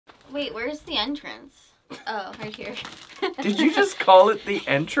Wait, where's the entrance? Oh, right here. Did you just call it the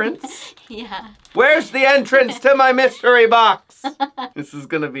entrance? Yeah. Where's the entrance to my mystery box? This is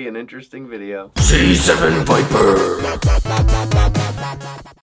gonna be an interesting video. C7 Viper!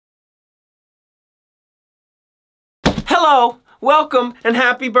 Hello, welcome, and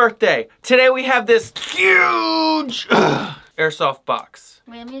happy birthday. Today we have this huge airsoft box.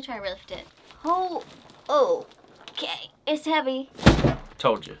 Wait, let me try to lift it. Oh, okay. It's heavy.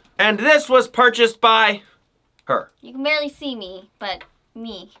 Told you. And this was purchased by her. You can barely see me, but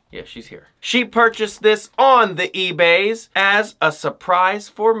me. Yeah, she's here. She purchased this on the eBays as a surprise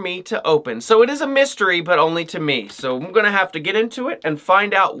for me to open. So it is a mystery, but only to me. So I'm gonna have to get into it and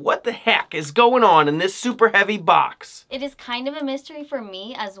find out what the heck is going on in this super heavy box. It is kind of a mystery for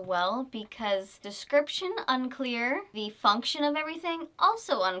me as well because description unclear, the function of everything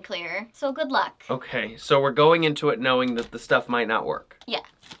also unclear. So good luck. Okay, so we're going into it knowing that the stuff might not work. Yeah.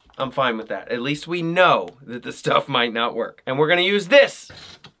 I'm fine with that. At least we know that the stuff might not work. And we're gonna use this.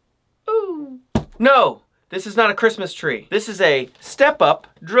 Ooh. No, this is not a Christmas tree. This is a step-up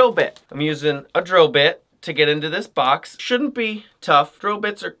drill bit. I'm using a drill bit to get into this box. Shouldn't be tough. Drill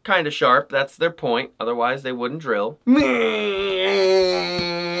bits are kind of sharp. That's their point. Otherwise, they wouldn't drill. I'm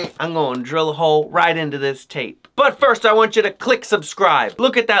gonna drill a hole right into this tape. But first, I want you to click subscribe.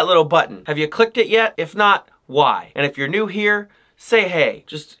 Look at that little button. Have you clicked it yet? If not, why? And if you're new here, say hey.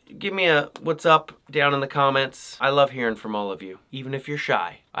 Just give me a what's up down in the comments. I love hearing from all of you. Even if you're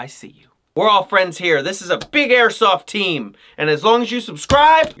shy, I see you. We're all friends here. This is a big airsoft team. And as long as you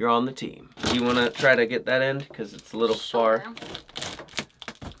subscribe, you're on the team. You wanna try to get that end? Because it's a little far.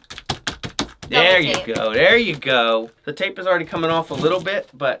 There you go, there you go. The tape is already coming off a little bit,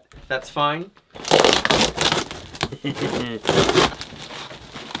 but that's fine.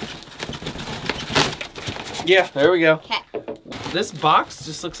 Yeah, there we go. Okay. This box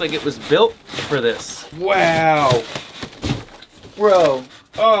just looks like it was built for this. Wow. Bro.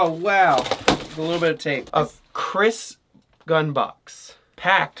 Oh, wow. A little bit of tape. A Chris gun box.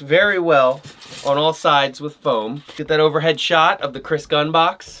 Packed very well on all sides with foam. Get that overhead shot of the Chris gun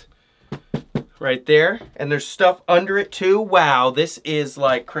box. Right there. And there's stuff under it too. Wow, this is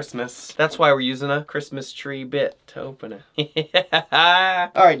like Christmas. That's why we're using a Christmas tree bit to open it.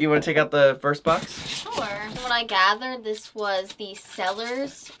 All right, do you want to take out the first box? Sure. From what I gathered, this was the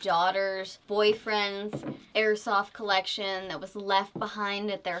seller's daughter's boyfriend's airsoft collection that was left behind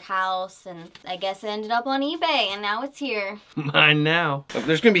at their house, and I guess it ended up on eBay, and now it's here. Mine now.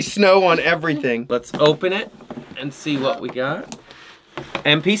 There's gonna be snow on everything. Let's open it and see what we got.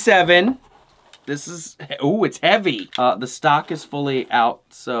 MP7. This is, ooh, it's heavy. The stock is fully out,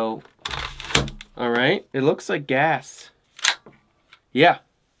 so, all right. It looks like gas. Yeah.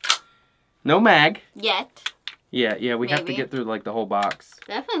 No mag. Yet. Yeah, we have to get through like the whole box.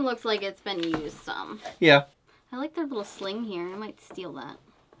 Definitely looks like it's been used some. Yeah. I like their little sling here. I might steal that.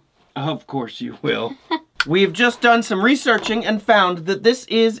 Of course you will. We've just done some researching and found that this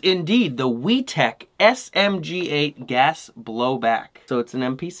is indeed the WeTech SMG8 gas blowback. So it's an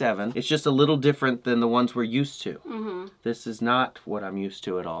MP7. It's just a little different than the ones we're used to. Mm-hmm. This is not what I'm used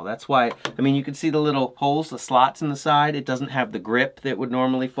to at all. That's why, I mean, you can see the little holes, the slots in the side. It doesn't have the grip that would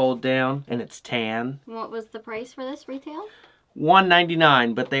normally fold down, and it's tan. What was the price for this retail?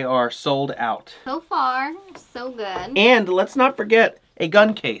 $199, but they are sold out. So far, so good. And let's not forget a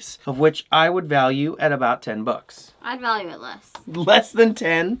gun case, of which I would value at about 10 bucks. I'd value it less. Less than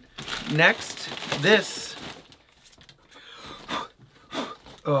 10. Next, this.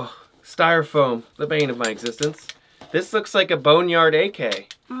 Oh, styrofoam, the bane of my existence. This looks like a Boneyard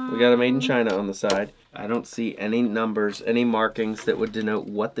AK. We got a made in China on the side. I don't see any numbers, any markings that would denote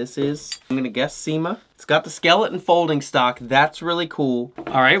what this is. I'm gonna guess SEMA. It's got the skeleton folding stock. That's really cool.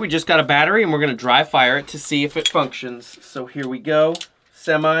 All right, we just got a battery and we're gonna dry fire it to see if it functions. So here we go.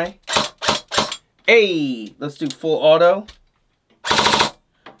 Semi. Hey, let's do full auto.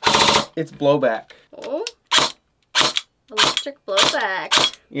 It's blowback. Oh, electric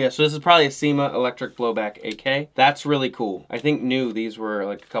blowback. Yeah, so this is probably a SEMA electric blowback AK. That's really cool. I think new, these were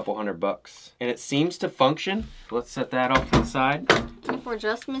like a couple $100. And it seems to function. Let's set that off to the side. If we're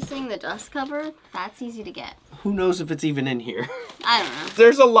just missing the dust cover, that's easy to get. Who knows if it's even in here? I don't know.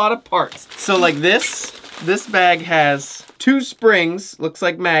 There's a lot of parts. So like this bag has 2 springs, looks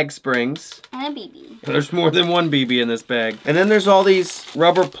like mag springs. And a BB. There's more than one BB in this bag. And then there's all these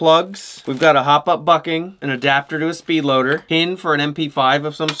rubber plugs. We've got a hop-up bucking, an adapter to a speed loader, pin for an MP5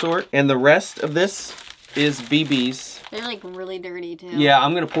 of some sort, and the rest of this is BBs. They're like really dirty too. Yeah,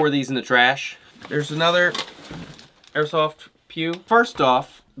 I'm gonna pour these in the trash. There's another airsoft pew. First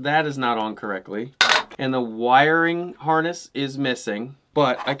off, that is not on correctly. And the wiring harness is missing.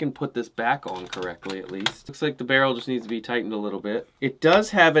 but I can put this back on correctly at least. Looks like the barrel just needs to be tightened a little bit. It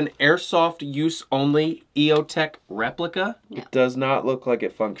does have an Airsoft use only EOTech replica. Yeah. It does not look like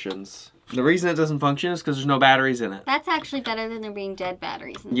it functions. The reason it doesn't function is because there's no batteries in it. That's actually better than there being dead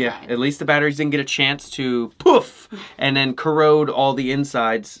batteries inside. Yeah, at least the batteries didn't get a chance to poof and then corrode all the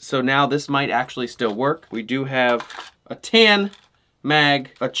insides. So now this might actually still work. We do have a tan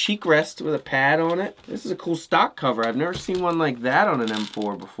mag, a cheek rest with a pad on it. This is a cool stock cover. I've never seen one like that on an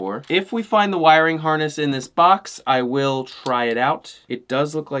M4 before. If we find the wiring harness in this box, I will try it out. It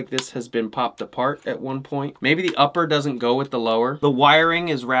does look like this has been popped apart at one point. Maybe the upper doesn't go with the lower. The wiring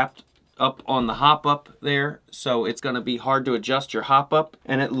is wrapped up on the hop up there, so it's going to be hard to adjust your hop up.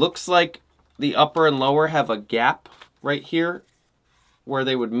 And it looks like the upper and lower have a gap right here where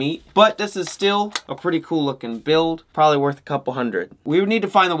they would meet, but this is still a pretty cool looking build, probably worth a couple hundred. We would need to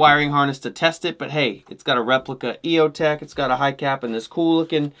find the wiring harness to test it, but hey, it's got a replica EOTech, it's got a high cap and this cool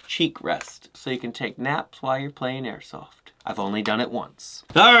looking cheek rest, so you can take naps while you're playing Airsoft. I've only done it once.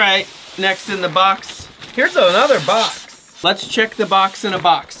 All right, next in the box, here's another box. Let's check the box in a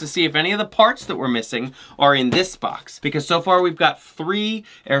box to see if any of the parts that we're missing are in this box. Because so far we've got 3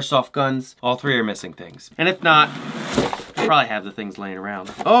 Airsoft guns. All 3 are missing things. And if not, we'll probably have the things laying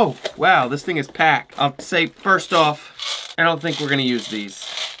around. Oh, wow, this thing is packed. I'll say first off, I don't think we're gonna use these.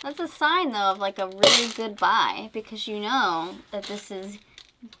 That's a sign though of like a really good buy, because you know that this is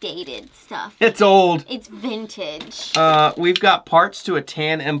dated stuff. It's old. It's vintage. We've got parts to a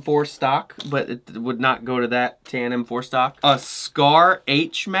tan M4 stock, but it would not go to that tan M4 stock. A Scar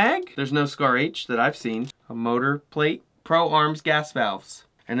H mag. There's no Scar H that I've seen. A motor plate. Pro Arms gas valves.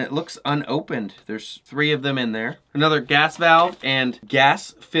 And it looks unopened. There's 3 of them in there. Another gas valve and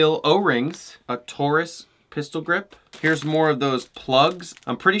gas fill O-rings. A Taurus pistol grip. Here's more of those plugs.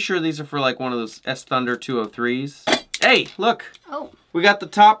 I'm pretty sure these are for like one of those S Thunder 203s. Hey, look. Oh. We got the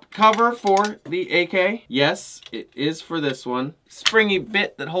top cover for the AK. Yes, it is for this one. Springy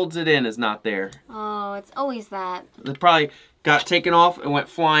bit that holds it in is not there. Oh, it's always that. It probably got taken off and went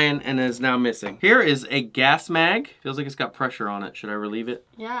flying and is now missing. Here is a gas mag. Feels like it's got pressure on it. Should I relieve it?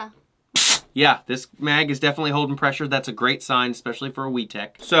 Yeah. Yeah, this mag is definitely holding pressure. That's a great sign, especially for a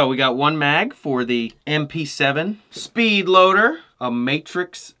WeTech. So we got 1 mag for the MP7. Speed loader. A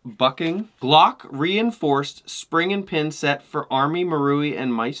matrix bucking. Glock reinforced spring and pin set for Army, Marui,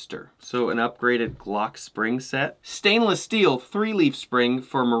 and Meister. So an upgraded Glock spring set. Stainless steel 3-leaf spring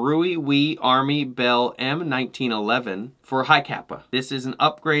for Marui, Wee, Army, Bell, M1911 for High Kappa. This is an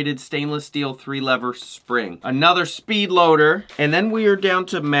upgraded stainless steel 3-lever spring. Another speed loader. And then we are down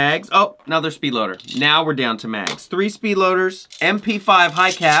to mags. Oh, another speed loader. Now we're down to mags. 3 speed loaders. MP5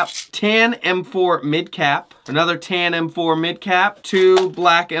 high cap. Tan M4 mid cap. Another tan M4 mid cap. 2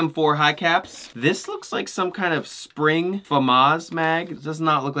 black M4 high caps. This looks like some kind of spring FAMAS mag. It does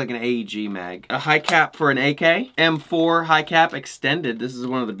not look like an AEG mag. A high cap for an AK. M4 high cap extended. This is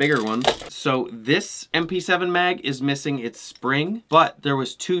one of the bigger ones. So this MP7 mag is missing its spring, but there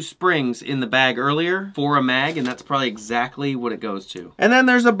was 2 springs in the bag earlier for a mag, and that's probably exactly what it goes to. And then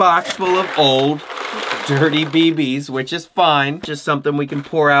there's a box full of old dirty BBs, which is fine. Just something we can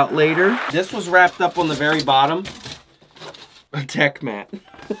pour out later. This was wrapped up on the very bottom. A tech mat.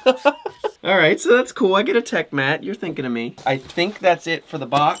 All right, so that's cool. I get a tech mat. You're thinking of me. I think that's it for the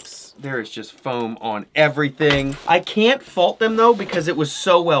box. There is just foam on everything. I can't fault them though, because it was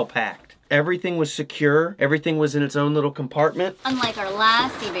so well packed. Everything was secure. Everything was in its own little compartment. Unlike our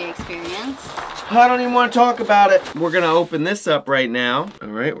last eBay experience. I don't even want to talk about it. We're gonna open this up right now. All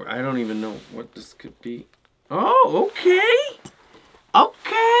right, I don't even know what this could be. Oh, okay.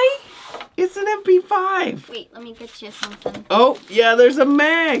 Okay. It's an MP5. Wait, let me get you something. Oh, yeah, there's a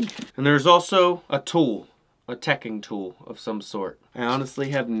mag. And there's also a tool, a teching tool of some sort. I honestly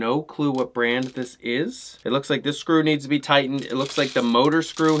have no clue what brand this is. It looks like this screw needs to be tightened. It looks like the motor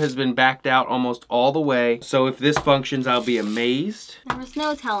screw has been backed out almost all the way. So if this functions, I'll be amazed. There was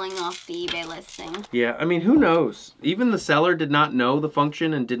no telling off the eBay listing. Yeah, I mean, who knows? Even the seller did not know the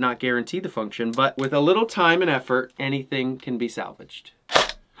function and did not guarantee the function, but with a little time and effort, anything can be salvaged.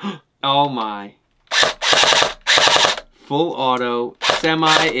 Oh my. Full auto,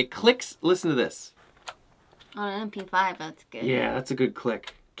 semi, it clicks. Listen to this. On an MP5, that's good. Yeah, that's a good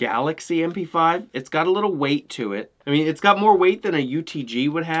click. Galaxy MP5, it's got a little weight to it. I mean, it's got more weight than a UTG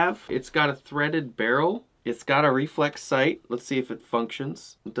would have. It's got a threaded barrel. It's got a reflex sight. Let's see if it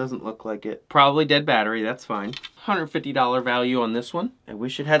functions. It doesn't look like it. Probably dead battery, that's fine. $150 value on this one. I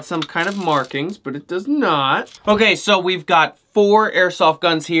wish it had some kind of markings, but it does not. Okay, so we've got 4 airsoft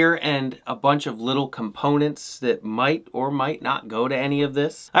guns here and a bunch of little components that might or might not go to any of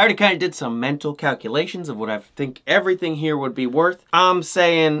this. I already kind of did some mental calculations of what I think everything here would be worth. I'm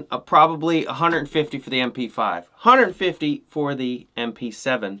saying probably $150 for the MP5, $150 for the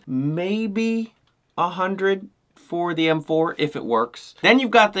MP7, maybe $100 for the M4 if it works. Then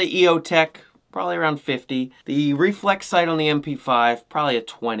you've got the EOTech, probably around $50. The reflex sight on the MP5, probably a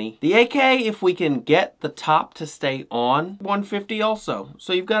 $20. The AK, if we can get the top to stay on, $150 also.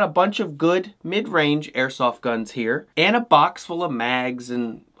 So you've got a bunch of good mid-range airsoft guns here, and a box full of mags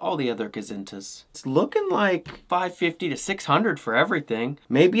and all the other gazintas. It's looking like $550 to $600 for everything.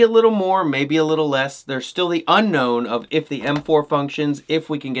 Maybe a little more, maybe a little less. There's still the unknown of if the M4 functions, if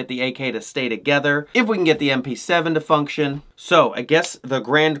we can get the AK to stay together, if we can get the MP7 to function. So I guess the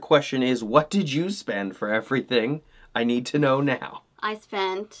grand question is, what did you spend for everything? I need to know now. I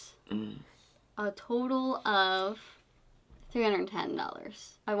spent a total of $310.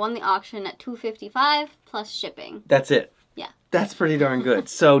 I won the auction at $255 plus shipping. That's it. Yeah. That's pretty darn good.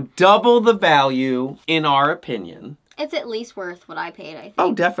 So double the value, in our opinion. It's at least worth what I paid, I think.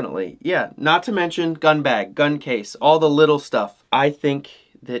 Oh, definitely. Yeah. Not to mention gun bag, gun case, all the little stuff. I think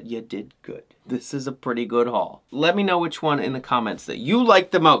that you did good. This is a pretty good haul. Let me know which one in the comments that you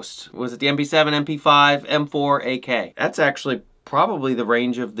liked the most. Was it the MP7, MP5, M4, AK? That's actually probably the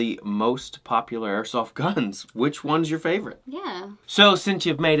range of the most popular airsoft guns. Which one's your favorite? Yeah. So since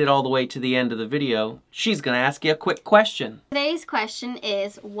you've made it all the way to the end of the video, she's gonna ask you a quick question. Today's question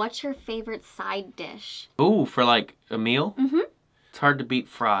is, what's your favorite side dish? Ooh, for like a meal? Mm-hmm. It's hard to beat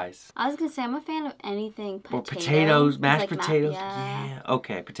fries. I was gonna say, I'm a fan of anything potato. Or potatoes, mashed like potatoes. Yeah.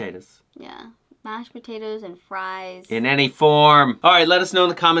 Okay, potatoes. Yeah. Mashed potatoes and fries. In any form. All right, let us know in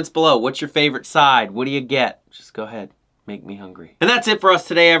the comments below. What's your favorite side? What do you get? Just go ahead. Make me hungry. And that's it for us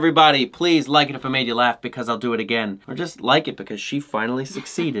today, everybody. Please like it if I made you laugh, because I'll do it again. Or just like it because she finally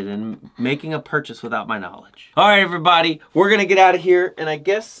succeeded in making a purchase without my knowledge. All right, everybody. We're going to get out of here, and I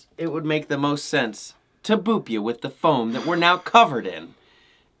guess it would make the most sense to boop you with the foam that we're now covered in.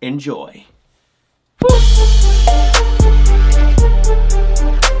 Enjoy.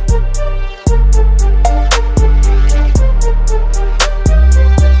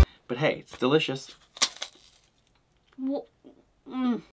 But hey, it's delicious.